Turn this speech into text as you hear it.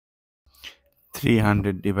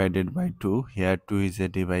300 divided by 2. Here 2 is a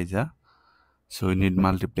divisor. So we need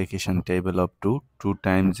multiplication table of 2. 2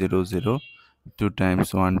 times 0, 0. 2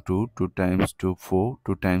 times 1, 2. 2 times 2, 4.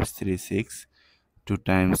 2 times 3, 6. 2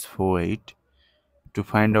 times 4, 8. To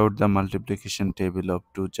find out the multiplication table of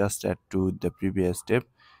 2, just add 2 with the previous step.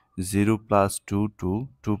 0 plus 2, 2.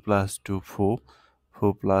 2 plus 2, 4.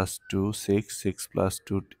 4 plus 2, 6. 6 plus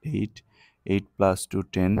 2, 8. 8 plus 2,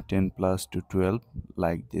 10. 10 plus 2, 12.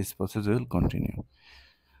 Like this process will continue.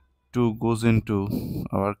 2 goes into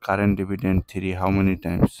our current dividend 3 how many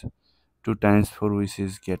times? 2 times 4, which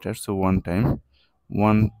is greater, so 1 time.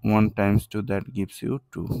 1 times 2, that gives you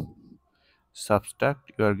 2.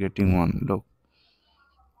 Subtract, you are getting 1. Look,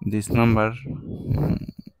 this number,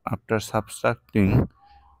 after subtracting,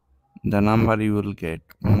 the number you will get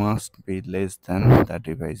must be less than the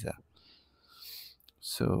divisor.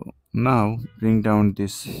 So now bring down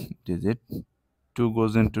this digit. 2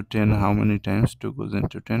 goes into 10 how many times? 2 goes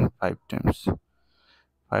into 10 5 times.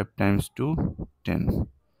 5 times 2, 10.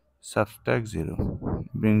 Subtract 0.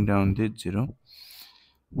 Bring down this 0.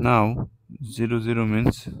 Now 0, 0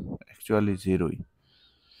 means actually 0.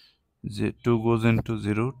 2 goes into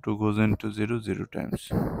 0. 2 goes into 0 0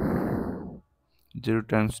 times. 0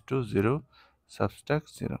 times 2, 0. Subtract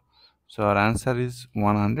 0. So our answer is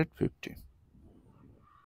 150.